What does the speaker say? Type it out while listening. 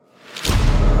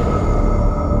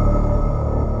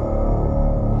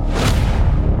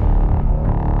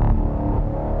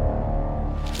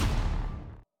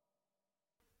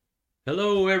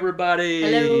everybody.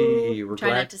 Hello. We're Try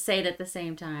glad not to say it at the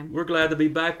same time. we're glad to be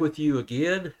back with you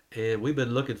again, and we've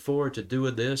been looking forward to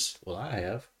doing this. Well, I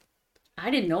have. I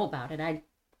didn't know about it. I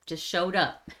just showed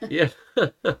up. Yeah.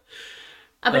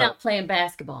 I've been uh, out playing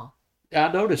basketball.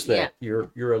 I noticed Yeah. that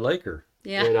you're a Laker,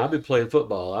 Yeah. and I've been playing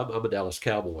football. I'm a Dallas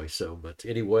Cowboy. So, but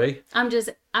anyway,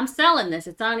 I'm selling this.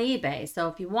 It's on eBay. So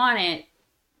if you want it,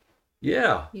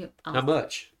 yeah. How I'll,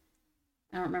 much?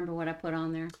 I don't remember what I put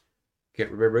on there.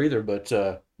 Can't remember either, but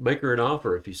make her an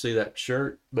offer if you see that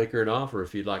shirt. Make her an offer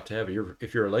if you'd like to have it.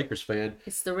 If you're a Lakers fan,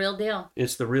 It's the real deal.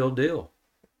 it's the real deal.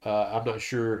 I'm not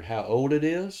sure how old it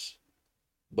is,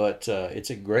 but it's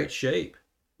in great shape.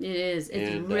 It is.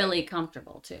 It's And really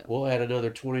comfortable too. we'll add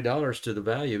another $20 to the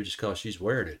value just because she's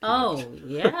wearing it. Oh,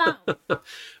 yeah. I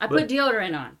put But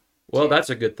deodorant on. well, too.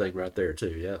 that's a good thing right there too.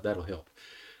 Yeah, that'll help.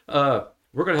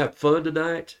 We're gonna have fun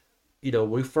tonight. You know,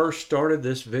 we first started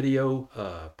this video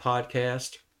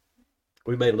podcast.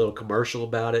 We made a little commercial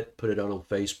about it, put it on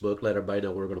Facebook, let everybody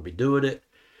know we're going to be doing it.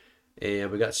 And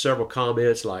we got several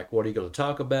comments like, "What are you going to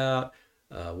talk about?"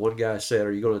 One guy said,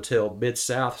 "Are you going to tell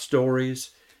Mid-South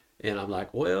stories?" And I'm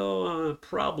like, well,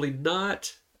 probably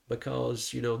not,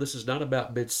 because, this is not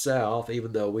about Mid-South,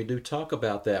 even though we do talk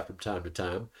about that from time to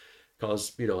time,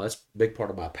 because, that's a big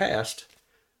part of my past.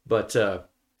 But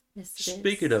Yes, it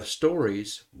speaking is. of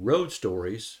stories, road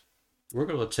stories, we're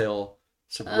going to tell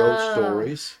some road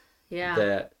stories Yeah.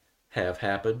 that have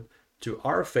happened to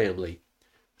our family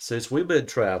since we've been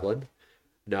traveling.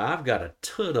 Now, I've got a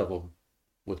ton of them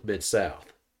with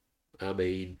Mid-South. I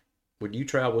mean, when you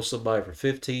travel with somebody for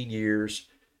 15 years,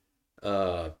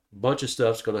 a bunch of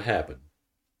stuff's going to happen.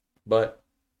 But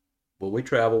when we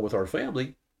travel with our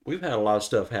family, we've had a lot of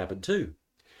stuff happen too.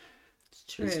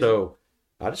 It's And true. so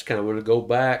I just kind of want to go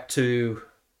back to,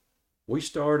 we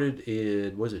started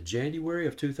in, was it January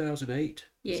of 2008?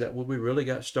 Is Yeah. that when we really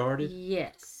got started?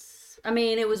 Yes. I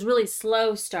mean, it was really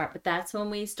slow start, but that's when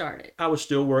we started. I was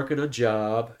still working a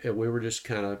job, and we were just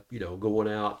kind of, going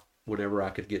out whenever I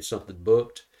could get something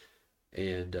booked.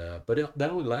 And but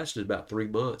that only lasted about 3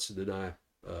 months, and then I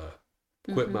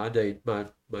quit Hmm.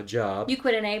 my job. You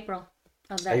quit in April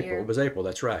of that April, it year. was April,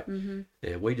 that's right. Hmm.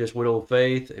 And we just went on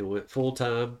faith and went full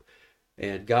time,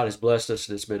 and God has blessed us,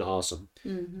 and it's been awesome.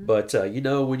 Hmm. But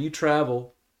when you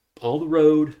travel on the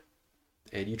road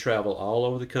and you travel all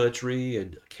over the country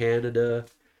and Canada,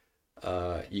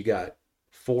 you got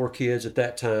 4 kids at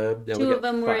that time. Now we Two of got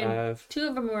them were in 5. two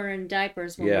of them were in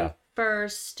diapers when we Yeah.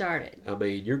 first started. I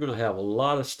mean, you're going to have a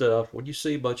lot of stuff when you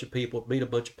see a bunch of people, meet a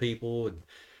bunch of people, and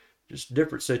just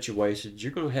different situations.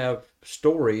 You're going to have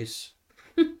stories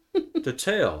to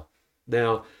tell.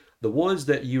 Now, the ones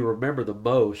that you remember the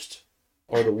most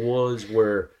are the ones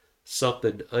where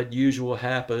something unusual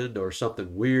happened, or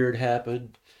something weird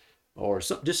happened, or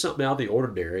just something out of the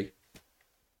ordinary,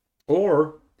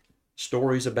 or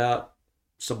stories about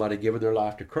somebody giving their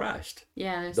life to Christ.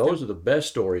 Yeah, Those are the best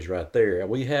stories right there. And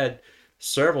we had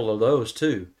several of those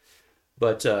too.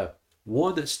 But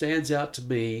one that stands out to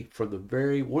me from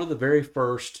one of the very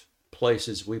first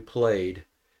places we played,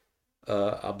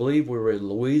 I believe we were in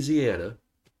Louisiana,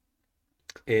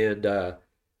 and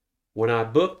when I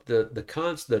booked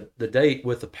the date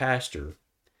with the pastor,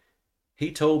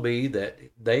 he told me that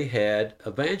they had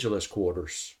evangelist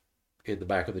quarters in the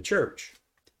back of the church.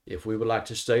 If we would like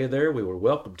to stay there, we were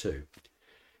welcome to.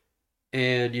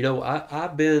 And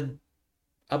I've been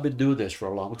doing this for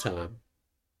a long time.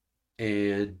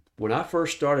 And when I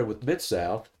first started with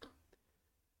Mid-South,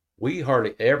 we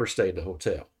hardly ever stayed in a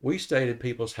hotel. We stayed in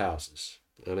people's houses.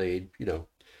 I mean,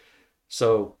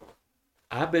 so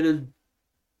I've been in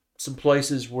some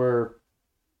places where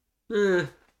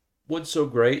wasn't so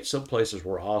great. Some places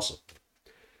were awesome.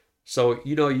 So,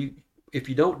 if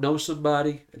you don't know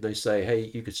somebody and they say,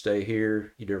 "Hey, you could stay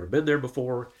here," you've never been there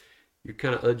before, you're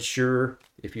kind of unsure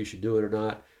if you should do it or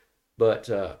not. But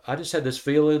I just had this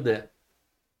feeling that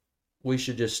we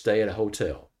should just stay at a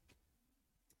hotel.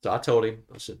 So I told him,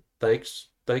 I said,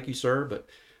 thank you, sir, but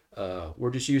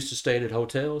we're just used to staying at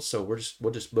hotels, so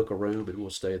we'll just book a room and we'll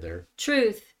stay there.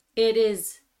 truth. It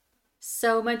is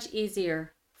so much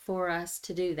easier for us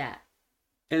to do that.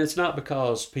 And it's not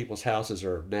because people's houses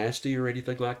are nasty or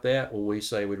anything like that. When we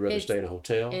say we'd rather It's stay in a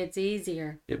hotel, it's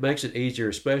easier. it makes it easier,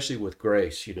 especially with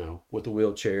Grace, with the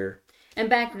wheelchair. And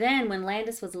back then, when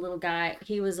Landis was a little guy,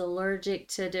 he was allergic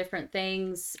to different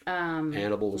things.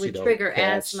 Animals, Would trigger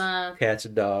cats, asthma. cats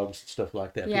and dogs, and stuff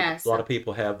like that. Yeah, A lot of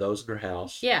people have those in their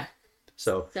house. Yeah,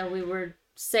 So so we were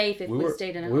safe if we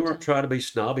stayed in a we hotel. weren't trying to be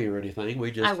snobby or anything. We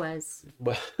I just was.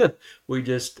 well, we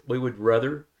would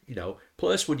rather,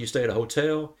 plus when you stay at a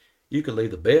hotel, You can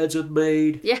leave the beds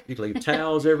unmade. Yeah. You can leave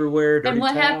towels everywhere. Dirty And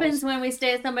what towels. happens when we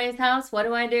stay at somebody's house? What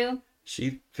do?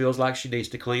 She feels like she needs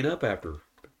to clean up after.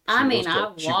 I mean,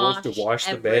 She wants to wash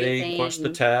the bedding, wash the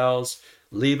towels,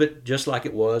 leave it just like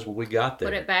it was when we got there.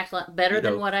 Put it back better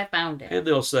than what I found it. And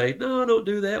they'll say, "No, don't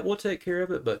do that. We'll take care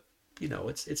of it." But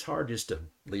it's hard just to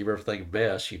leave everything a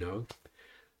mess.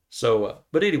 So,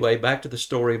 but anyway, back to the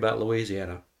story about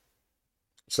Louisiana.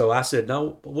 So I said,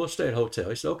 "No, we'll stay at a hotel."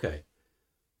 He said, "Okay."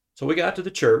 So we got to the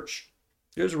church.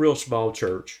 It was a real small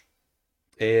church,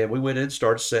 and we went in and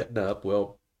started setting up.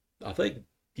 Well, I think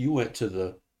you went to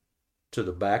the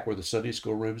back where the Sunday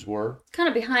school rooms were. Kind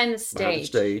of behind the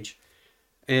stage.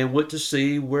 And went to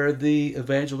see where the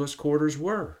evangelist quarters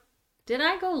were. Did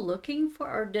I go looking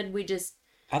for, or did we just?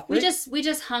 We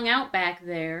just hung out back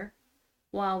there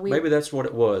while we. Maybe that's what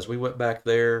it was. We went back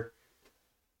there.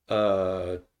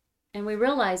 And we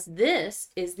realized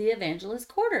this is the evangelist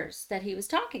quarters that he was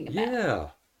talking about. Yeah,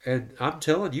 and I'm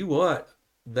telling you what,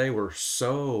 they were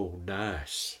so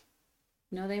nice.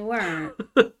 No, they weren't.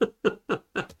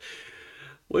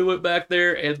 We went back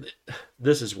there, and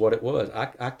this is what it was.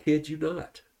 I kid you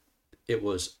not. It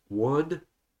was one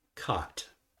cot.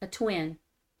 A twin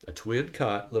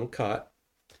cot, little cot.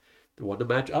 There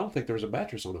wasn't a mattress. I don't think there was a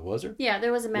mattress on it, was there? Yeah,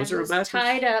 there was a mattress. Was there a mattress?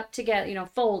 Tied up together,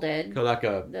 folded. Kind of like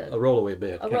a rollaway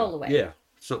bed. A rollaway. Yeah,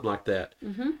 something like that.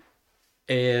 Mm-hmm.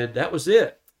 And that was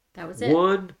it. That was it.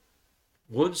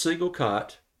 One single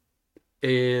cot,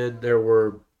 and there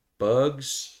were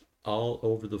bugs all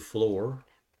over the floor.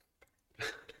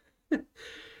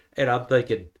 And I'm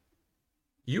thinking,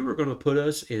 you were going to put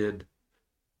us in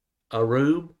a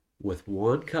room with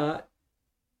one cot?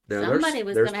 Now, Somebody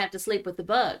was going to have to sleep with the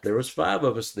bugs. There was 5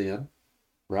 of us then,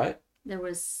 right? There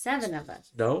was 7 of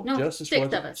us. No, Justice 6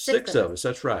 wasn't. of us. 6 of us,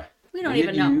 that's right. We don't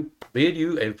even know. Me and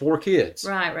you and 4 kids.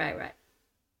 Right.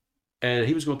 And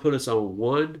he was going to put us on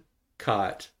one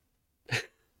cot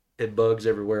and bugs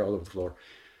everywhere all over the floor.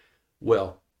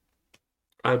 Well,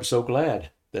 I'm so glad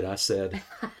that I said,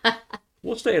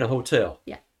 we'll stay in a hotel.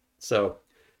 Yeah. So,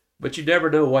 but you never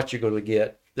know what you're going to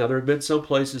get. Now, there have been some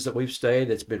places that we've stayed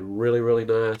that's been really, really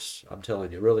nice. I'm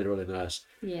telling you, really, really nice.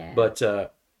 Yeah. But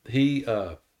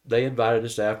they invited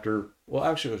us after, well,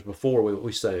 actually it was before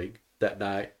we sang that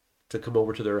night to come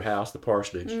over to their house, the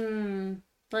parsonage.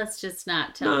 Let's just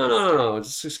not tell No.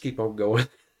 Just keep on going.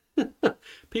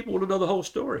 People want to know the whole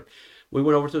story. We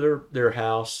went over to their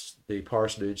house, the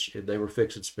parsonage, and they were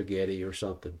fixing spaghetti or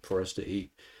something for us to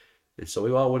eat. And so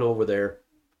we all went over there,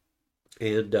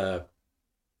 and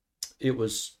it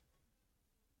was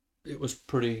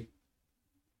pretty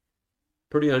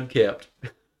unkept.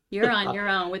 You're on your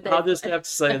own with that. I'll just have to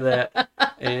say that.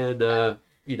 And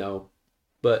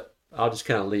but I'll just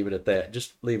kind of leave it at that.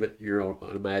 Just leave it your own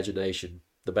imagination.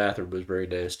 The bathroom was very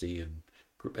nasty, and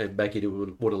Becky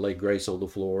didn't want to lay Grace on the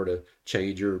floor to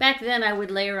change her. Back then, I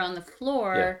would lay her on the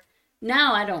floor. Yeah.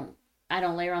 Now I don't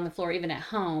lay her on the floor even at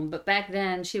home. But back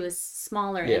then, she was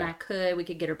smaller, and we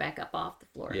could get her back up off the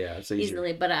floor. Yeah, it's easier.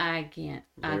 Easily. But I can't.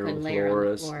 I couldn't lay her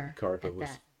on the floor. Carpet was,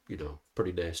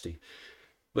 pretty nasty.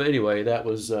 But anyway, that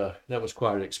was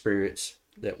quite an experience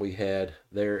that we had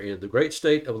there in the great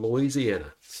state of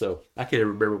Louisiana. So I can't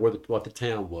even remember what the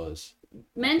town was.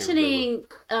 Mentioning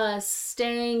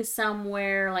staying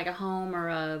somewhere like a home or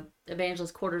a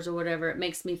evangelist quarters or whatever, it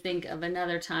makes me think of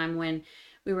another time when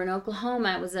we were in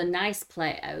Oklahoma. It was a nice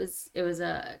place. It was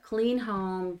a clean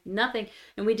home, nothing,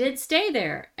 and we did stay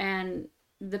there, and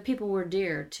the people were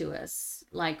dear to us.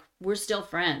 Like, we're still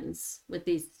friends with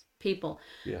these people.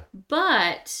 Yeah.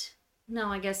 But no,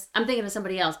 I guess I'm thinking of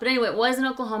somebody else. But anyway, it was in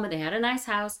Oklahoma. They had a nice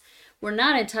house. We're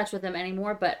not in touch with them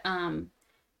anymore, but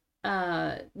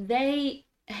they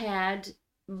had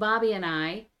Bobby and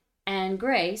I and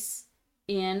Grace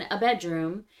in a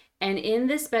bedroom, and in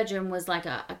this bedroom was like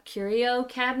a curio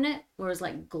cabinet where it was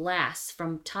like glass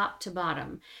from top to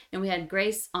bottom, and we had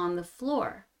Grace on the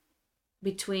floor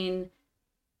between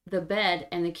the bed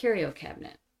and the curio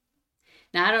cabinet.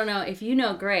 Now, I don't know if you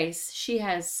know Grace. She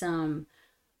has some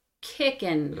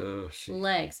kicking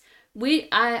legs.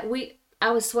 I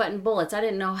was sweating bullets. I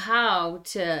didn't know how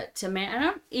to man. I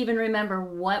don't even remember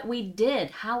what we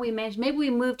did, how we managed. Maybe we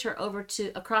moved her over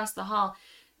to across the hall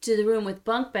to the room with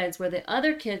bunk beds where the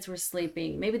other kids were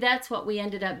sleeping. Maybe that's what we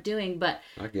ended up doing. But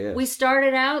I guess we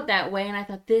started out that way, and I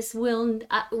thought,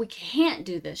 we can't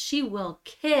do this. She will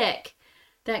kick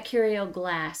that curio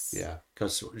glass. Yeah,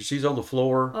 because she's on the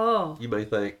floor. Oh. You may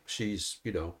think she's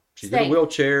in Safe. a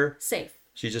wheelchair. Safe.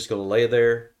 She's just going to lay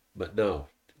there. But no,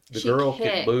 the She girl kicked.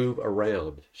 can move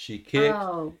around. She kicked.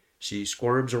 Oh. She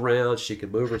squirms around. She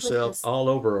can move herself just- all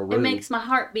over a room. It makes my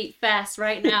heart beat fast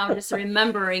right now just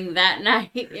remembering that night.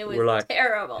 It was We're like,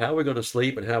 terrible. how are we going to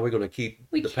sleep, and how are we going to keep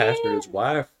We the pastor and his can't.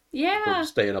 wife Yeah, from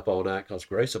staying up all night? Because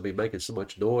Grace will be making so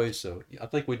much noise. So I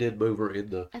think we did move her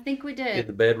I think we did. in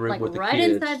the bedroom Like with the right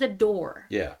kids. inside the door.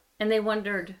 Yeah, And they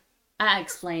wondered, I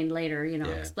explained later, Yeah.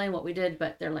 explain what we did,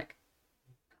 but they're like,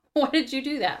 why did you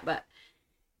do that? But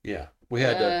yeah. We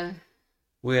had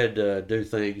to do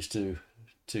things to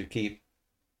keep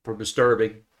from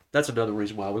disturbing. That's another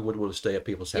reason why we wouldn't want to stay at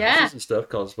people's houses Yeah. and stuff,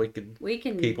 because we can we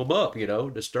can keep them up,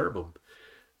 disturb them.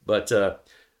 But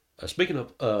speaking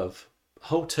of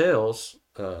hotels,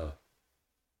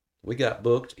 we got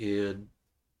booked in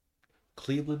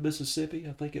Cleveland, Mississippi,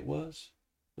 I think it was.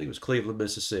 I think it was Cleveland,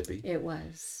 Mississippi. It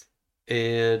was.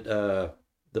 And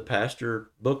the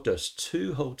pastor booked us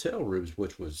 2 hotel rooms,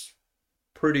 which was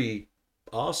pretty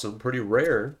awesome, pretty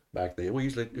rare back then.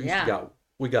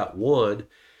 We got one,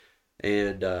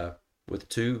 and with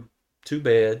two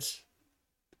beds,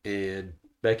 and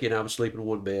Becky and I was sleeping in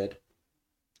one bed.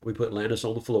 We put Landis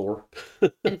on the floor.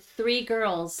 And 3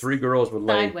 girls 3 girls would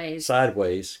lay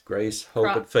sideways. Grace,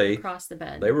 Hope, and Faith. across the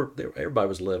bed. They were everybody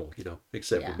was little,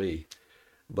 except Yeah. for me.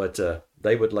 But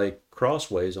they would lay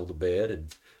crossways on the bed,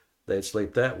 and they'd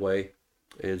sleep that way.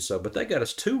 And so, but they got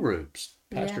us 2 rooms.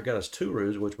 Pastor got us 2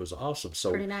 rooms, which was awesome. So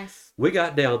Pretty nice. we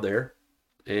got down there,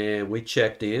 and we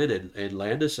checked in, and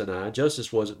Landis and I,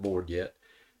 Justice wasn't born yet.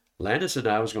 Landis and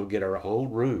I was going to get our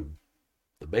own room,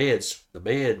 the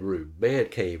man room, man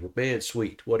cave, or man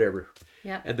suite, whatever.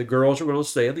 Yep. And the girls were going to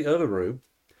stay in the other room.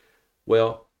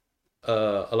 Well,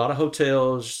 a lot of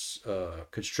hotels,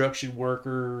 construction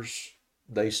workers,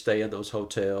 they stay in those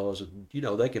hotels, and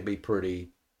they can be pretty,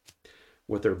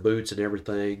 with their boots and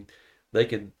everything. They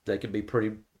can be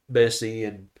pretty messy,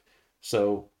 and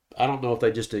so I don't know if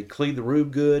they just didn't clean the room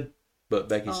good. But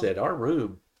Becky said our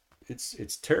room,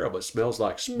 it's terrible. It smells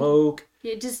like smoke.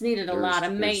 It just needed a lot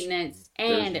of maintenance,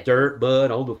 and There's dirt,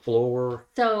 mud on the floor.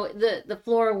 so the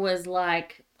floor was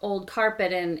like old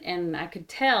carpet, and I could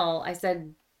tell. I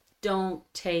said, "Don't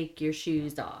take your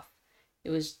shoes off." It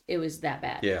was that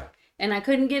bad. Yeah. And I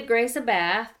couldn't give Grace a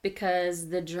bath because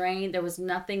the drain, there was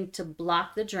nothing to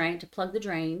block the drain, to plug the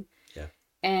drain. Yeah.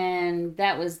 And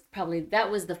that was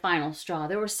the final straw.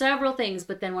 There were several things,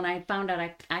 but then when I found out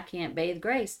I can't bathe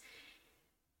Grace,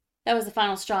 that was the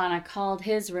final straw. And I called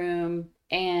his room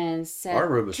and said, Our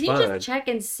room was "Can you fine." just check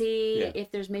and see Yeah. if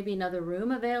there's maybe another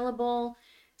room available?"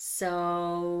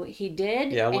 So he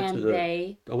did, Yeah, I went and to the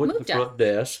they front moved us.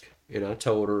 desk, and I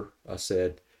told her, I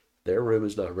said, their room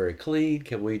is not very clean.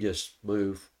 Can we just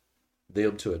move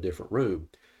them to a different room?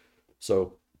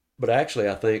 So, but actually,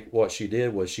 I think what she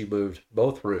did was she moved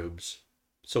both rooms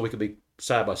so we could be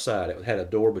side by side. It had a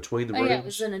door between the Oh rooms. yeah, it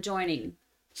was an adjoining.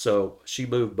 So she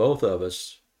moved both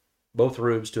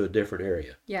rooms to a different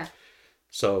area. Yeah.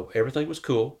 So everything was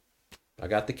cool. I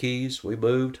got the keys. We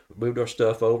moved our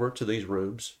stuff over to these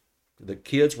rooms. The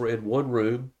kids were in one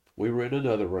room. We were in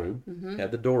another room. Mm-hmm.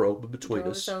 Had the door open between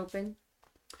Door us. was open.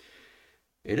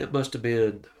 And it must have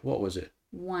been, what was it?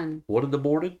 1. 1 in the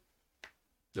morning?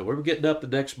 No, we were getting up the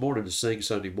next morning to sing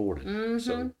Sunday morning. Mm-hmm.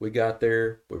 So we got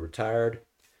there. We were tired.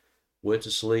 Went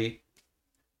to sleep.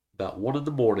 About 1 in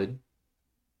the morning,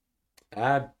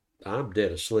 I'm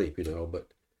dead asleep, but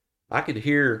I could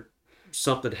hear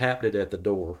something happening at the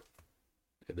door.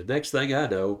 And the next thing I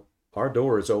know, our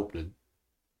door is opening.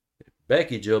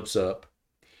 Becky jumps up.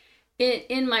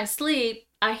 In my sleep,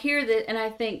 I hear that, and I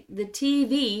think the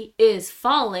TV is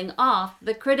falling off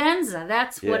the credenza.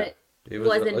 That's what it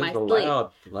was in my sleep.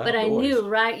 Loud But I noise. knew,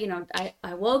 right?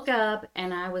 I woke up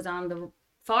and I was on the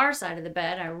far side of the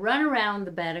bed. I run around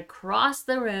the bed, across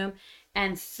the room,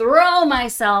 and throw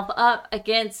myself up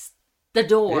against the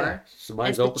door Yeah,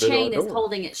 somebody's as the opening chain our is door.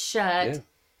 holding it shut. Yeah.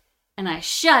 And I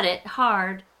shut it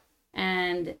hard,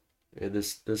 and And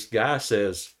this guy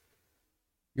says,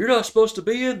 "You're not supposed to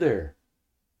be in there.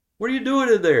 What are you doing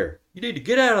in there? You need to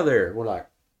get out of there." We're like,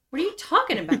 what are you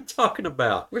talking "What are you about? talking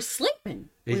about?" We're sleeping.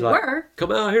 He's We like, were.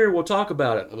 "Come out here and we'll talk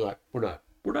about it." I'm like, We're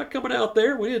not coming out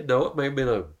there. We didn't know. It may have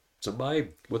been somebody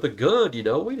with a gun,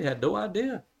 We had no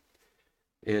idea."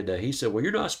 And he said, "Well,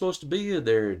 you're not supposed to be in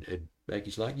there." And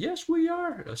Becky's like, "Yes, we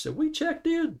are." And I said, "We checked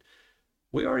in.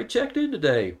 We already checked in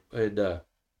today." And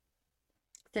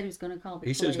Said he was going to call the he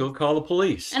police. said he's going to call the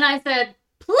police. And I said,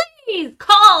 "Please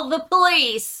call the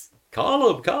police."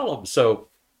 Call him. So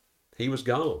he was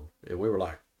gone. And we were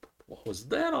like, what was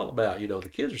that all about? The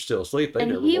kids are still asleep. They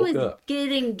And never he woke was up.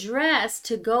 getting dressed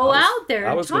to go out there I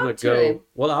and was going talk to to go. him.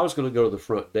 Well, I was going to go to the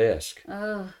front desk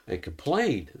Oh, and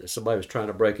complain that somebody was trying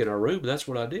to break in our room. That's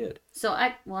what I did. so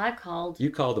I called. You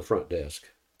called the front desk.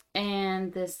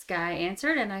 And this guy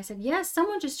answered, and I said, yes,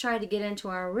 someone just tried to get into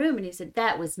our room. And he said,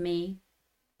 that was me.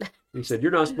 He said,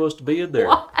 you're not supposed to be in there.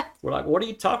 What? We're like, what are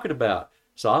you talking about?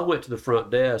 So I went to the front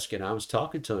desk and I was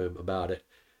talking to him about it.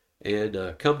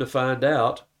 And come to find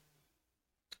out,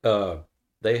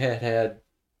 they had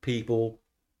people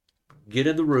get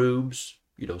in the rooms.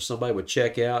 You know, somebody would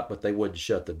check out, but they wouldn't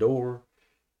shut the door.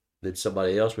 Then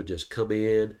somebody else would just come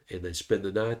in and they'd spend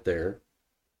the night there.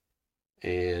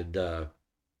 And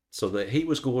so that he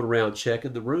was going around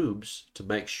checking the rooms to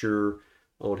make sure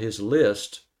on his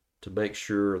list to make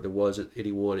sure there wasn't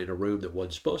anyone in a room that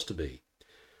wasn't supposed to be.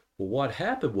 Well, what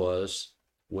happened was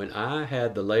when I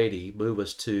had the lady move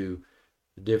us to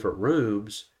different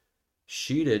rooms,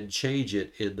 she didn't change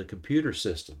it in the computer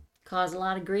system. Caused a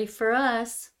lot of grief for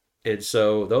us. And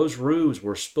so those rooms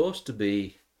were supposed to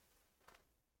be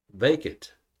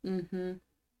vacant. Mm-hmm.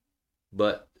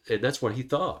 And that's what he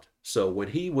thought. So when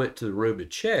he went to the room to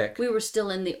check, we were still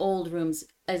in the old rooms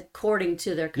according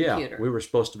to their computer. Yeah, we were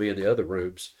supposed to be in the other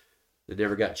rooms that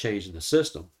never got changed in the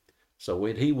system. So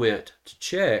when he went to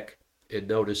check and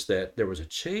noticed that there was a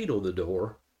chain on the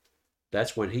door,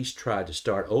 that's when he tried to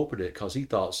start opening it because he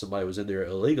thought somebody was in there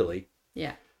illegally.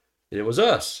 Yeah. And it was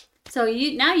us. So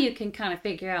now you can kind of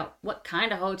figure out what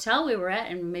kind of hotel we were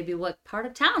at and maybe what part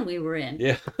of town we were in.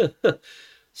 Yeah.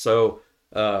 So,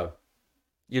 of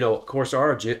course,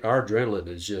 our adrenaline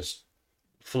is just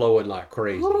flowing like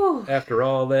crazy. Whew. After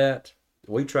all that,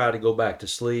 we tried to go back to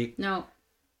sleep. No.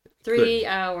 3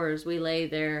 hours we lay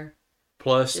there.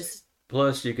 Plus,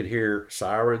 you could hear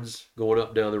sirens going up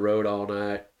and down the road all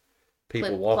night. People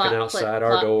clip, walking clop, outside clip,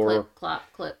 our clop, door. Clip,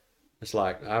 clop, clip. It's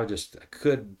like I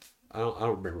couldn't. I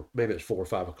don't remember. Maybe it's 4 or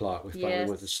 5 o'clock. We finally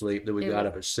went to sleep. Then we got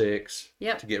up at 6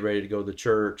 to get ready to go to the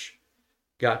church.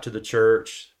 Got to the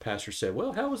church. Pastor said,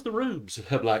 "Well, how was the rooms?"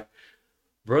 I'm like,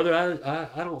 "Brother,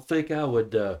 I don't think I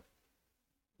would.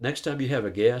 Next time you have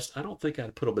a guest, I don't think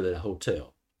I'd put them in a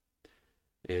hotel."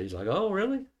 And he's like, "Oh,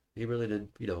 really?" He really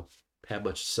didn't, have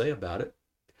much to say about it.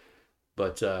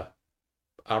 But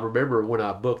I remember when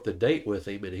I booked the date with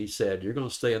him, and he said, "You're going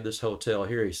to stay in this hotel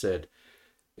here." He said,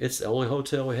 "It's the only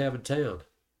hotel we have in town."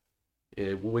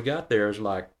 And when we got there, it's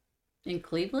like in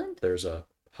Cleveland, there's a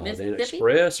Holiday Inn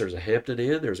Express, there's a Hampton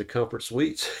Inn, there's a Comfort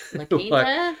Suites. Like,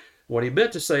 what he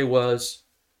meant to say was,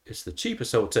 it's the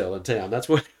cheapest hotel in town. That's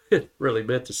what it really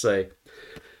meant to say.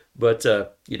 But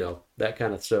that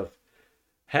kind of stuff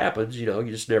happens. You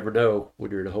just never know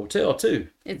when you're in a hotel too.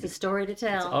 It's a story to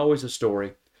tell. It's always a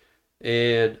story.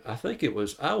 And I think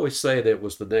I always say that it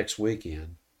was the next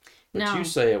weekend. But you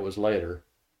say it was later.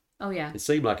 Oh, yeah. It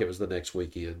seemed like it was the next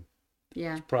weekend.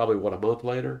 Yeah. It's probably, a month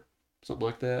later? Something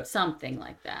like that? Something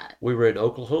like that. We were in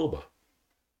Oklahoma.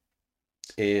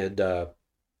 And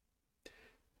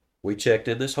we checked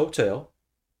in this hotel.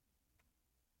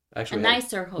 Actually, a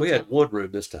nicer hotel. We had one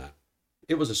room this time.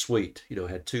 It was a suite. It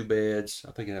had 2 beds.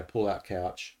 I think it had a pull-out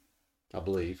couch, I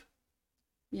believe.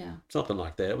 Yeah. Something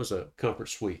like that. It was a Comfort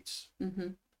Suites. Mm-hmm.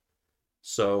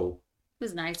 So. It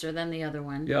was nicer than the other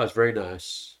one. Yeah, it was very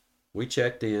nice. We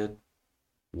checked in.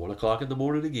 1 o'clock in the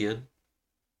morning again.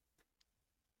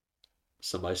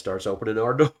 Somebody starts opening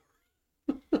our door.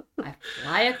 I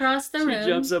fly across the room. She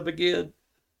jumps up again.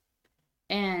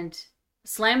 And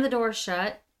slam the door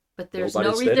shut. But there's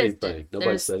no resistance.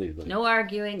 Nobody said anything. No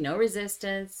arguing, no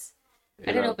resistance.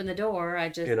 I didn't open the door.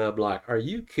 And I'm like, are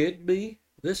you kidding me?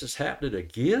 This is happening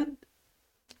again?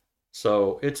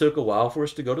 So it took a while for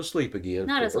us to go to sleep again.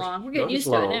 Not as long. We're getting used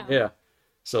to it now. Yeah.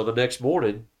 So the next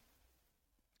morning,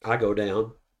 I go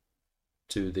down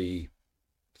to the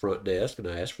front desk and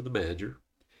I ask for the manager.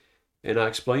 And I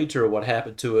explained to her what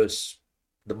happened to us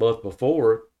the month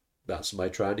before about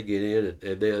somebody trying to get in.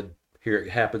 And then here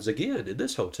it happens again in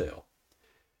this hotel.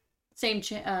 Same,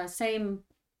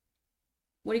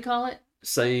 what do you call it?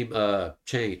 Same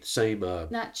chain, same...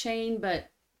 not chain, but...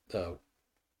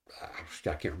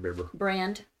 I can't remember.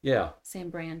 Brand. Yeah. Same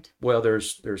brand. Well,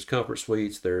 there's Comfort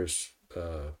Suites, there's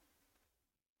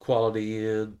Quality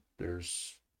Inn,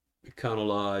 there's Econo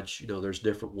Lodge. There's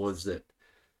different ones that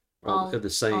are the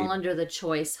same. All under the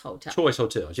Choice Hotel. Choice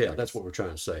Hotels, yeah, that's what we're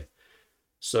trying to say.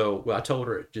 So I told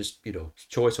her, just,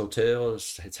 Choice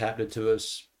Hotels, it's happening to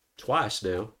us twice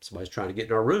now. Somebody's trying to get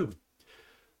in our room.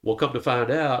 Well, come to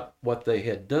find out what they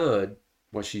had done,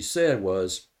 what she said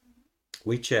was,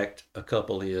 we checked a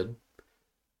couple in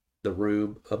the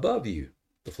room above you,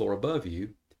 the floor above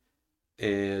you,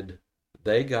 and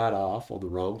they got off on the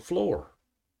wrong floor.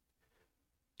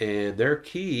 And their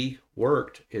key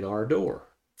worked in our door.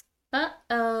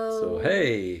 Uh-oh. So,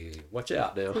 hey, watch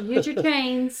out now. So use your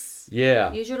chains.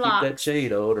 Yeah. Use your locks. Keep that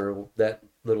chain on or that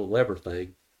little lever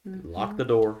thing. Mm-hmm. Lock the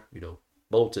door,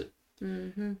 bolt it.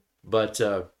 Mm-hmm. But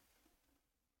I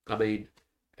mean,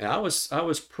 and I was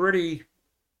pretty.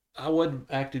 I wasn't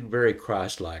acting very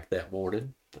Christ-like that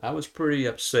morning. I was pretty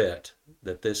upset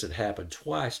that this had happened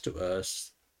twice to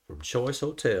us from Choice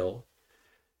Hotel.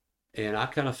 And I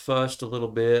kind of fussed a little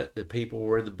bit. The people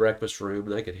were in the breakfast room;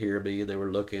 they could hear me, and they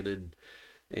were looking.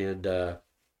 And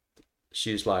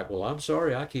she's like, "Well, I'm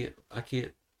sorry, I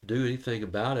can't do anything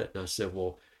about it." And I said,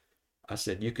 "Well, I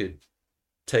said you could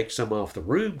take some off the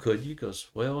room, couldn't you?" Because,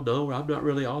 "Well, no, I'm not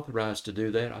really authorized to do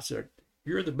that." I said,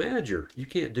 "You're the manager. You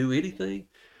can't do anything."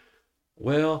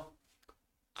 "Well,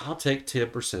 I'll take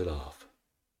 10% off."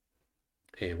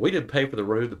 And we didn't pay for the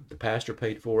room. The pastor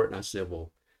paid for it. And I said,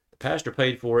 "Well, the pastor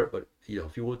paid for it, but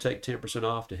if you want to take 10%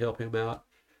 off to help him out,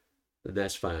 then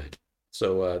that's fine."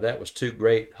 So that was two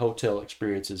great hotel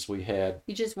experiences we had.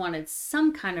 You just wanted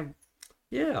some kind of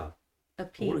Yeah, I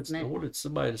appeasement. wanted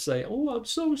somebody to say, "Oh, I'm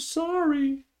so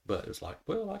sorry," but it's like,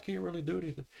 well, I can't really do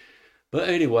anything. But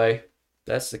anyway,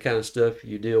 that's the kind of stuff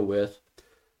you deal with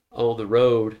on the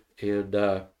road. And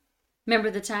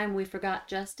Remember the time we forgot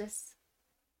Justice?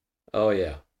 oh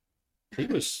yeah, he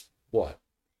was what,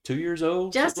 2 years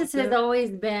old? Something Justice like has that? always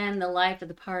been the life of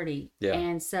the party. Yeah.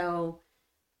 And so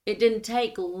it didn't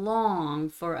take long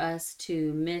for us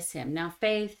to miss him. Now,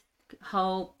 Faith,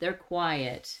 Hope, they're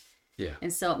quiet. Yeah.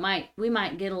 And so we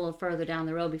might get a little further down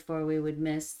the road before we would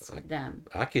miss them.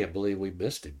 I can't believe we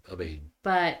missed him. I mean,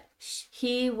 But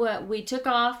we took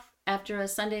off after a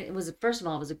Sunday. First of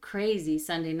all, it was a crazy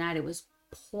Sunday night. It was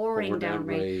pouring down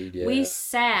rain. yeah. We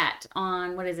sat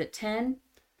on, what is it, 10?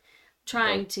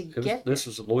 Trying to get this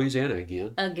was Louisiana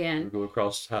again. We're again. going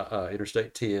across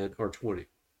Interstate 10 or 20. It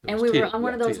And was we were 10, on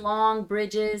one yeah, of those 10. long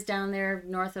bridges down there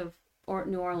north of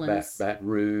New Orleans. Baton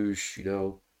Rouge,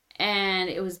 And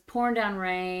it was pouring down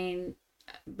rain,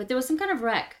 but there was some kind of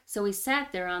wreck. So we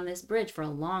sat there on this bridge for a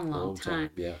long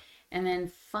time. Yeah. And then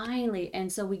finally, and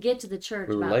so we get to the church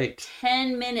We were about late.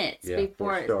 10 minutes Yeah,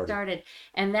 before it started.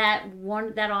 And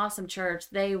that awesome church,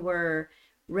 they were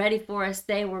ready for us.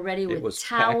 They were ready It with was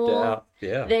towels. packed out.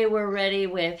 Yeah. They were ready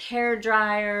with hair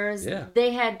dryers. Yeah.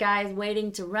 They had guys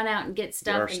waiting to run out and get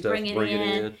stuff and bring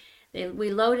it in.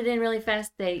 We loaded in really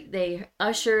fast. They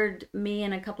ushered me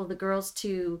and a couple of the girls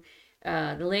to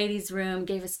the ladies' room,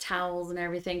 gave us towels and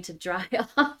everything to dry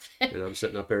off. And I'm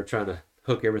sitting up there trying to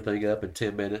hook everything up in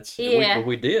 10 minutes. Yeah.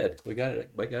 We did. We got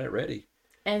it ready.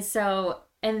 And so,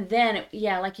 and then,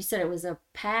 yeah, like you said, it was a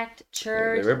packed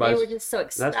church. They were just so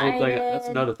excited. That's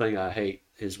another thing I hate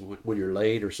is when you're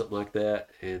late or something like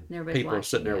that, and people are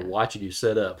sitting there watching you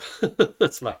set up.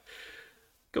 It's like,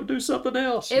 go do something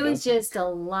else. It was just a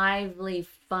lively,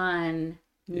 fun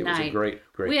night. It was a great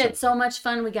We had so much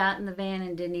fun. We got in the van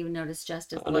and didn't even notice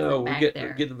Justice wasn't back there.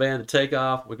 We get in the van to take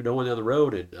off. We go down the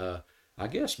road, and I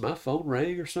guess my phone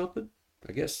rang or something.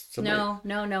 I guess somebody...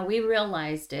 No. We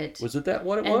realized it. Was it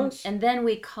what it was? And then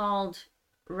we called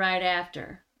right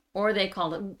after, or they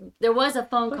called it. There was a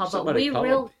phone call, but we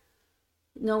realized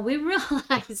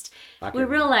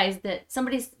that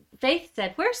Faith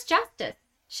said, "Where's Justice?"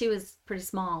 She was pretty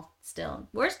small still.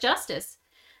 "Where's Justice?"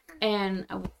 And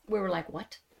we were like,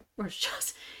 "What? Where's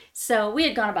Justice?" So we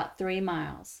had gone about 3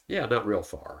 miles. Yeah, not real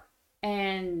far.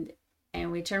 And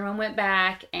we turned around, went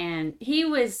back, and he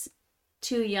was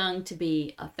too young to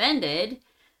be offended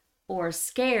or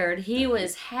scared. He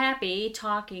was happy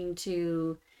talking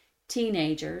to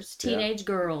teenage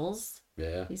girls.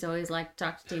 Yeah. He's always liked to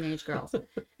talk to teenage girls.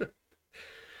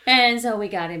 And so we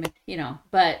got him,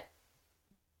 but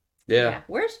yeah.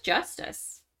 Where's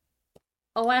Justice?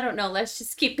 Oh, I don't know. Let's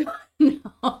just keep going.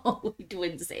 No, we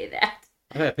wouldn't say that.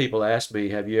 I've had people ask me,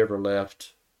 have you ever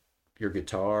left your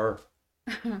guitar?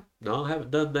 No, I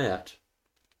haven't done that.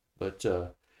 But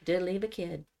did leave a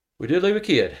kid. We did leave a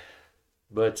kid.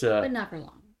 But not for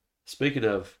long. Speaking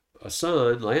of a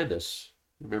son, Landis,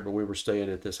 remember we were staying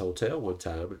at this hotel one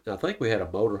time. I think we had a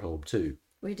motorhome too.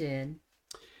 We did.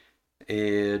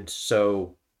 And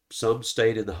so some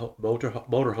stayed in the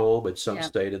motorhome and some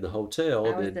stayed in the hotel.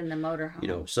 I was in the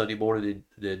motorhome. Sunday morning,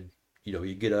 then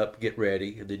you get up, get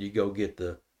ready, and then you go get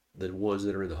the ones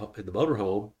that are in the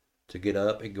motorhome to get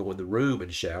up and go in the room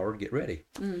and shower and get ready.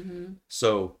 Mm-hmm.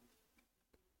 So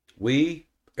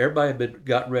everybody had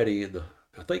gotten ready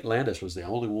I think Landis was the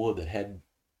only one that hadn't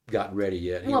gotten ready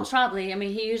yet. Probably. I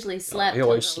mean, he usually slept. He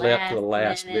always slept to the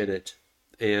last minute.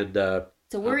 And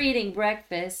so we're eating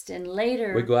breakfast, and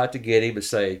later we go out to get him and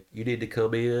say, "You need to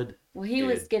come in." Well, he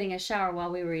was getting a shower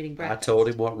while we were eating breakfast. I told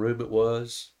him what room it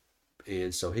was,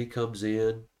 and so he comes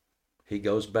in. He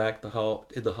goes back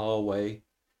in the hallway,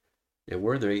 and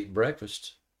we're there eating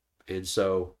breakfast. And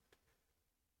so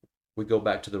we go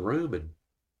back to the room, and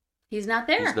he's not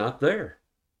there. He's not there.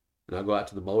 And I go out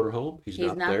to the motorhome. He's He's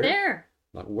not not there. there.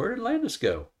 Like, where did Landis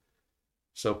go?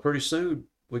 So pretty soon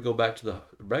we go back to the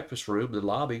breakfast room, the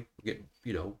lobby, getting,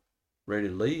 ready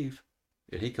to leave.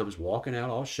 And he comes walking out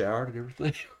all showered and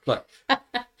everything. Like,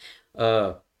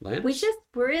 Landis? We just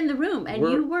were in the room and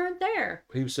you weren't there.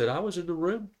 He said, I was in the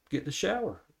room getting a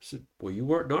shower. I said, well, you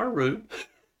weren't in our room.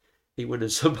 He went in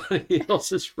somebody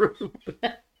else's room.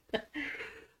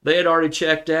 They had already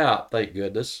checked out, thank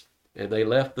goodness. And they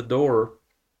left the door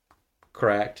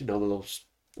cracked, the little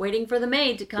waiting for the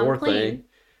maid to come door clean.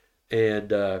 Thing.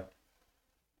 And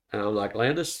I'm like,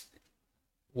 Landis,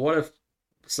 what if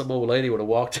some old lady would have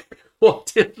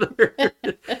walked in there?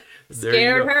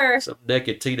 Scared her. Some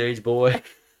naked teenage boy.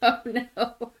 Oh,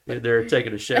 no. And they're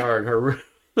taking a shower in her room.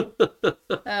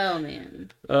 Oh, man.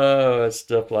 Oh,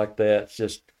 stuff like that. It's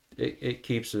just, it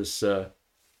keeps us...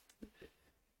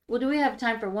 Well, do we have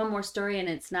time for one more story? And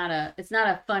it's not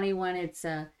a funny one. It's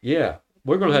yeah,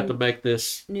 we're gonna have to make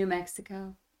this New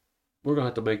Mexico. We're gonna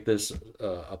have to make this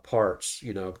a parts,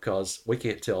 because we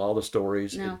can't tell all the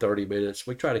stories in 30 minutes.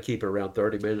 We try to keep it around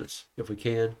 30 minutes if we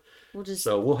can.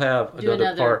 We'll have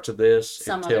another part to this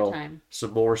and tell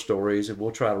some more stories, and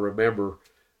we'll try to remember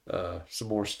some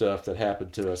more stuff that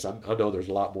happened to us. I know there's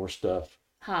a lot more stuff.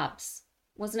 Hobbs,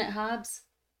 wasn't it Hobbs?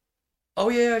 Oh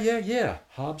yeah.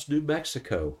 Hobbs, New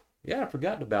Mexico. Yeah, I've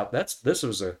forgotten about that. This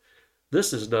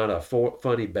is not a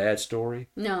funny bad story.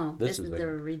 No, this is the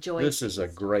rejoicing. This is a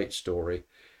great story.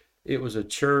 It was a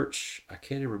church. I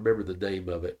can't even remember the name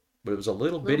of it, but it was a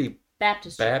little bitty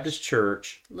Baptist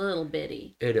church. Little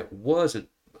bitty. And it wasn't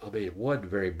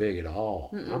very big at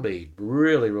all. Mm-mm. I mean,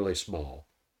 really, really small.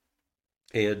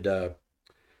 And the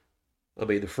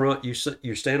front, you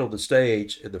stand on the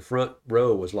stage, and the front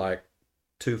row was like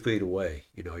 2 feet away.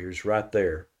 You're just right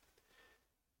there.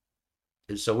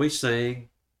 And so we sing,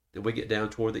 and we get down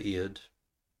toward the end.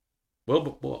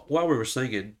 Well, while we were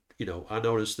singing, I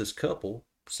noticed this couple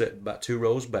sitting about 2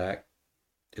 rows back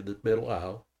in the middle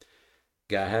aisle.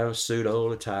 Guy had a suit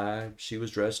on, a tie. She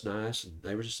was dressed nice, and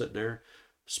they were just sitting there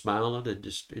smiling and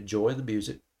just enjoying the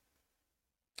music.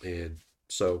 And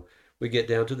so we get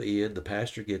down to the end. The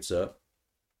pastor gets up,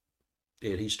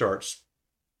 and he starts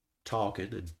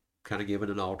talking and kind of giving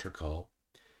an altar call.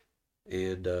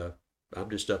 And I'm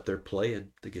just up there playing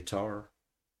the guitar.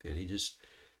 And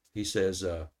he says,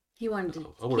 he wanted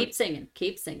to keep singing.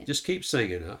 Just keep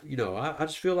singing. I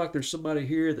just feel like there's somebody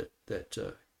here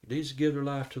that needs to give their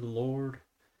life to the Lord.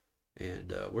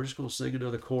 And we're just going to sing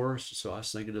another chorus. So I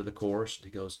sing another chorus, and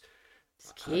he goes,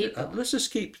 let's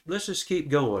just keep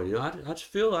going. I just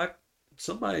feel like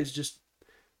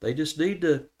they just need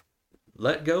to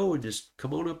let go and just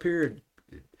come on up here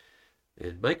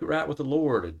and make it right with the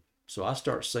Lord. And so I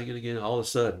start singing again. All of a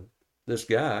sudden, this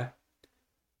guy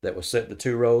that was sitting the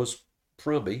 2 rows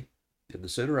from me in the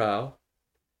center aisle,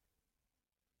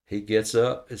 he gets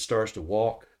up and starts to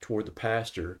walk toward the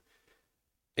pastor,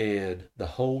 and the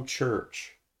whole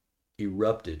church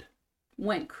erupted.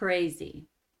 Went crazy.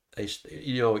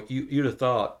 You'd have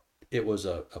thought it was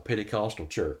a Pentecostal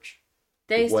church.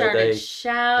 They started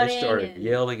shouting. They started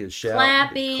yelling and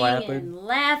shouting, clapping and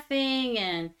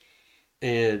laughing,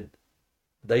 and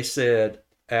they said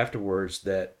afterwards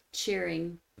that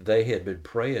cheering. They had been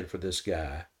praying for this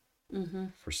guy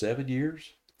for 7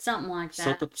 years. Something like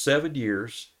that. 7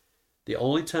 years. The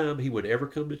only time he would ever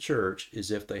come to church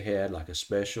is if they had like a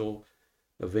special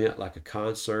event, like a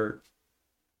concert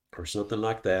or something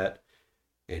like that.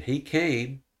 And he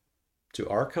came to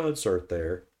our concert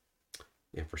there.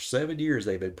 And for 7 years,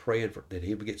 they've been praying that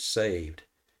he would get saved.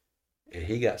 And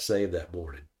he got saved that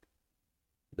morning.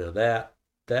 Now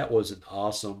that was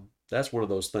that's one of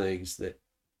those things that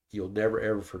you'll never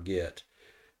ever forget,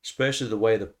 especially the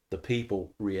way the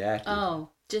people reacted.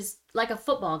 Oh, just like a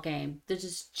football game. They're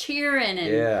just cheering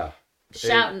and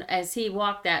shouting as he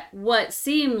walked that what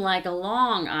seemed like a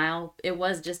long aisle. It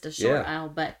was just a short aisle,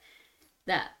 but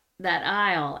that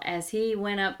aisle as he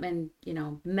went up and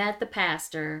met the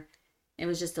pastor, it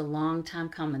was just a long time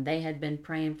coming. They had been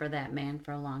praying for that man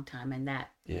for a long time, and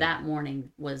that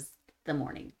morning was the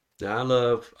morning.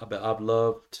 Now I've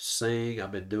loved to sing.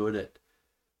 I've been doing it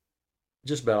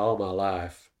just about all my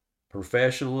life.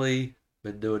 Professionally,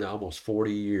 been doing it almost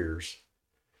 40 years.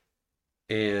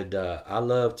 And I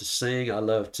love to sing. I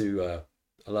love to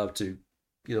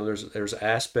there's an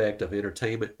aspect of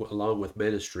entertainment along with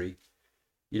ministry.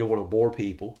 You don't want to bore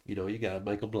people. You got to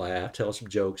make them laugh, tell some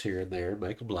jokes here and there,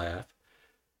 make them laugh.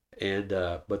 And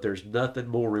but there's nothing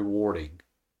more rewarding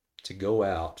to go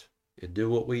out and do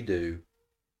what we do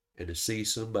and to see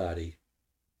somebody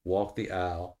walk the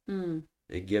aisle and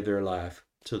give their life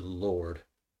to the Lord.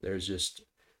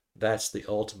 That's the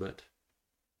ultimate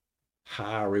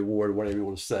high reward, whatever you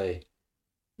want to say,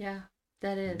 Yeah,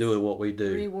 that is doing what we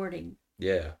do. rewarding.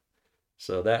 Yeah.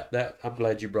 So that I'm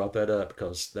glad you brought that up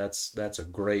because that's a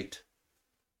great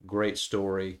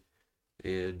story,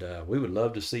 and we would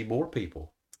love to see more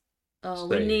people Oh,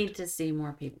 we saved. need to see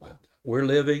more people. We're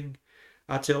living.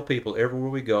 I tell people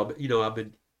everywhere we go. But I've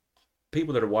been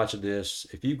people that are watching this.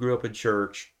 If you grew up in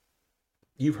church,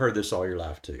 you've heard this all your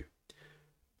life too.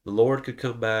 The Lord could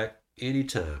come back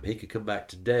anytime. He could come back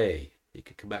today. He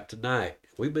could come back tonight.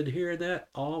 We've been hearing that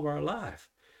all of our life,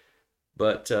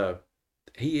 but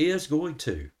He is going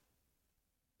to,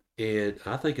 and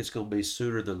I think it's going to be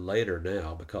sooner than later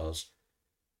now because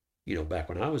back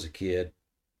when I was a kid,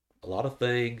 a lot of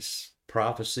things,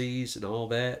 prophecies and all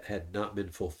that had not been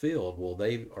fulfilled. Well,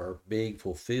 they are being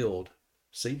fulfilled,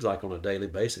 seems like on a daily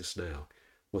basis now,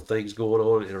 with things going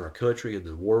on in our country and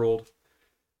the world.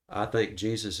 I think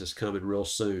Jesus is coming real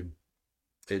soon.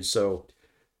 And so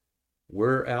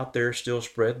we're out there still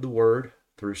spreading the word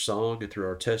through song and through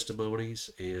our testimonies.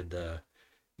 And,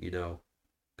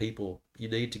 people, you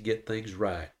need to get things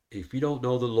right. If you don't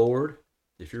know the Lord,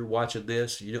 if you're watching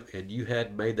this and you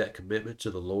hadn't made that commitment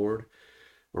to the Lord,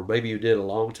 or maybe you did a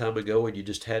long time ago and you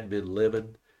just hadn't been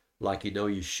living like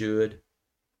you should,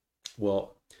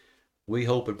 well, we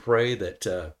hope and pray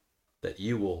that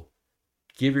you will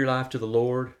give your life to the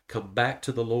Lord, come back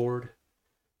to the Lord.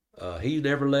 He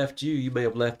never left you. You may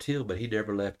have left him, but he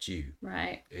never left you.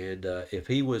 Right. And if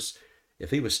he was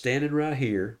standing right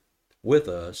here with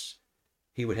us,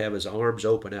 he would have his arms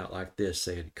open out like this,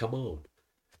 saying, "Come on,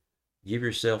 give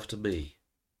yourself to me."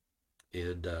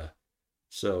 And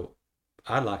so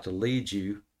I'd like to lead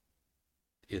you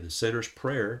in the sinner's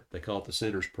prayer. They call it the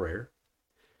sinner's prayer.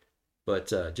 But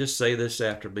just say this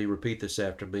after me, repeat this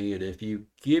after me. And if you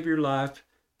give your life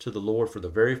to the Lord for the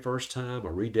very first time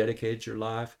or rededicated your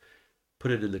life,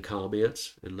 put it in the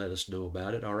comments and let us know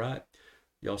about it, all right?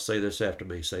 Y'all say this after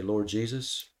me. Say, "Lord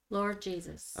Jesus, Lord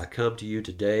Jesus, I come to you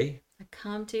today. I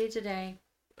come to you today.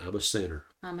 I'm a sinner.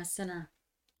 I'm a sinner.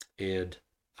 And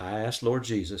I ask, Lord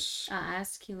Jesus, I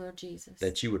ask you, Lord Jesus,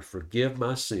 that you would forgive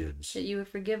my sins. that you would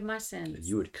forgive my sins. And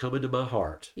you would come into my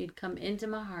heart. You'd come into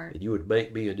my heart. And you would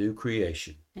make me a new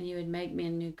creation. And you would make me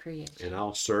a new creation. And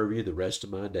I'll serve you the rest of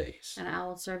my days. And I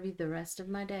will serve you the rest of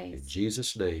my days. In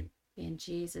Jesus' name. In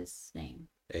Jesus' name.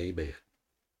 Amen.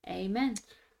 Amen.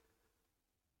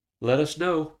 Let us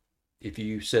know if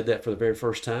you said that for the very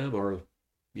first time, or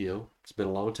it's been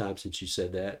a long time since you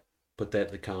said that. Put that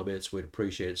in the comments. We'd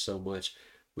appreciate it so much.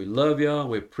 We love y'all.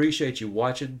 We appreciate you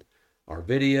watching our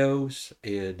videos,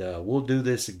 and we'll do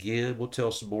this again. We'll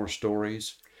tell some more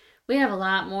stories. We have a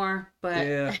lot more, but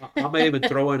yeah, I may even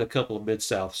throw in a couple of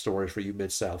Mid-South stories for you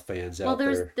Mid-South fans out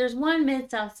there. Well, there's one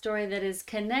Mid-South story that is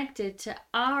connected to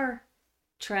our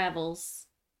travels.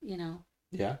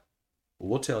 Yeah.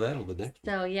 We'll tell that on the next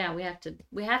one. So yeah, we have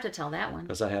to tell that one.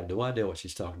 Because I have no idea what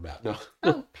she's talking about. No.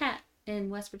 Oh, Pat in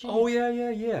West Virginia. Oh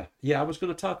yeah. Yeah, I was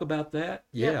going to talk about that.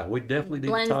 Yeah, Yep. we definitely need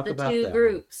Blends to talk about the that. two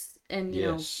groups and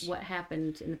Yes. what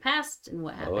happened in the past and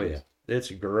what happened. Oh yeah,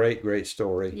 it's a great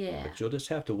story. Yeah. But you'll just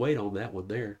have to wait on that one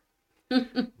there.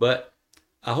 But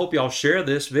I hope y'all share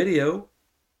this video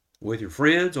with your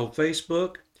friends on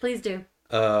Facebook. Please do.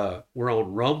 We're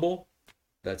on Rumble.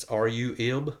 That's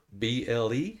rumble.com,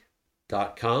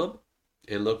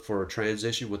 and look for a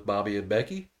Transition with Bobby and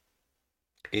Becky,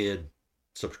 and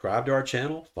subscribe to our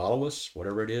channel, follow us,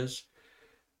 whatever it is.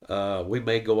 We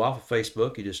may go off of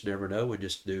Facebook, you just never know. We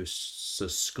just do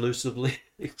exclusively,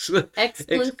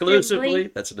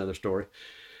 that's another story,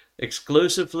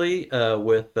 exclusively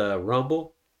with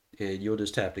Rumble, and you'll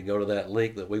just have to go to that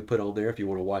link that we put on there if you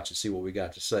want to watch and see what we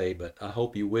got to say. But I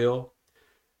hope you will.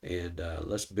 And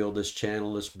let's build this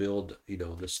channel. Let's build, the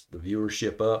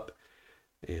viewership up.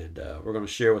 And we're going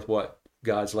to share with what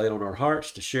God's laid on our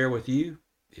hearts to share with you.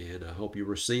 And I hope you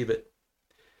receive it.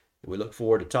 And we look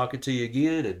forward to talking to you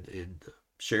again and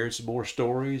sharing some more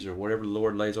stories or whatever the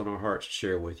Lord lays on our hearts to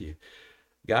share with you.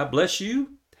 God bless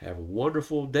you. Have a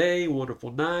wonderful day,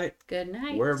 wonderful night. Good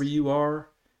night. Wherever you are.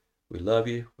 We love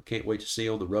you. We can't wait to see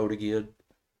you on the road again.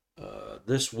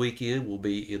 This weekend we'll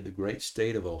be in the great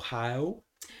state of Ohio.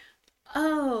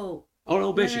 Oh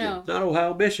no, Michigan. No. Not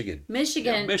Ohio, Michigan.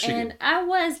 Michigan. Yeah, Michigan. And I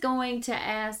was going to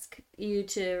ask you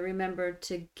to remember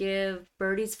to give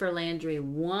Birdies for Landry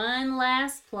one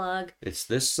last plug. It's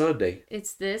this Sunday.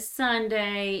 It's this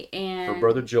Sunday, and For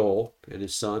Brother Joel, and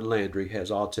his son Landry has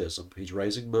autism. He's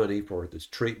raising money for his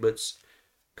treatments.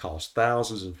 Cost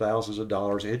thousands and thousands of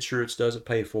dollars. Insurance doesn't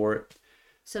pay for it.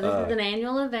 So this is an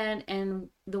annual event, and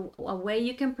a way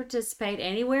you can participate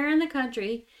anywhere in the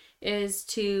country is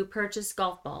to purchase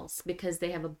golf balls, because they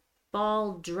have a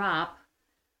ball drop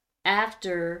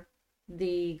after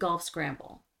the golf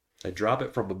scramble. They drop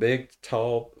it from a big,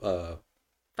 tall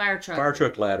Fire truck. fire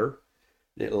truck ladder.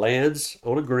 It lands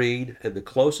on a green, and the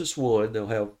closest one, they'll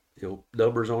have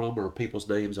numbers on them or people's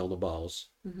names on the balls.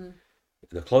 Mm-hmm.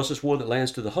 The closest one that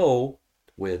lands to the hole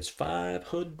wins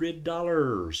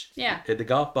 $500. Yeah. And the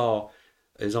golf ball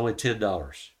is only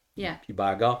 $10. Yeah. You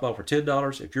buy a golf ball for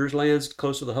 $10. If yours lands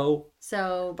close to the hole,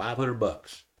 So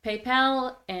 $500.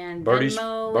 PayPal and Birdies,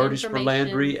 Venmo Birdies for information.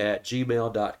 Landry at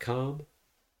gmail.com.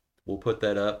 We'll put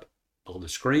that up on the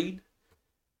screen,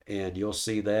 and you'll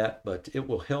see that, but it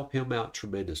will help him out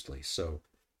tremendously. So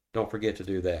don't forget to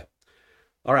do that.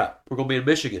 All right, we're going to be in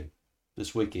Michigan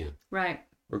this weekend. Right.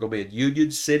 We're going to be in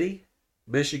Union City,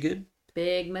 Michigan.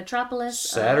 Big metropolis.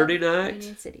 Saturday of night.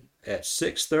 Union City. At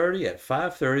 6:30, at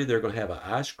 5:30, they're going to have an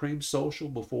ice cream social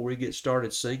before we get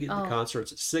started singing. The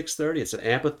concert's at 6:30. It's an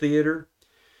amphitheater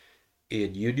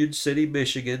in Union City,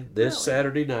 Michigan, this Really?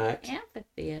 Saturday night.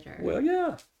 Amphitheater. Well,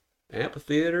 yeah,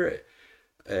 amphitheater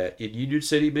in Union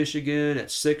City, Michigan, at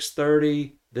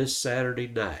 6:30 this Saturday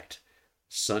night.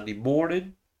 Sunday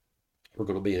morning, we're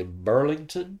going to be in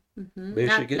Burlington, Mm-hmm.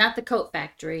 Michigan. Not the coat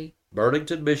factory.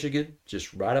 Burlington, Michigan,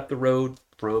 just right up the road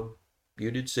from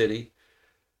Union City.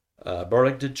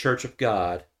 Burlington Church of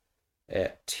God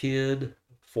at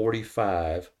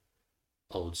 10:45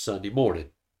 on Sunday morning.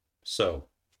 So,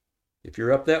 if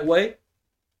you're up that way,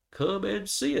 come and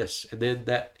see us. And then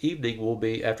that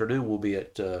afternoon, we'll be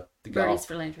at the Birdies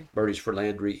for Landry. Birdies for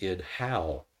Landry in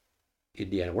Howell,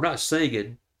 Indiana. We're not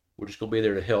singing. We're just going to be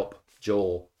there to help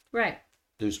Joel Right.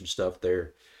 do some stuff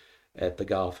there at the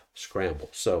golf scramble.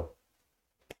 So,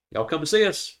 y'all come and see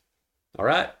us. All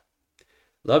right.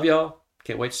 Love y'all.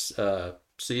 Can't wait to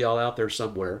see y'all out there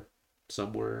somewhere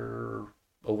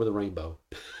over the rainbow.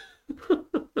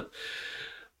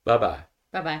 Bye-bye.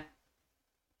 Bye-bye.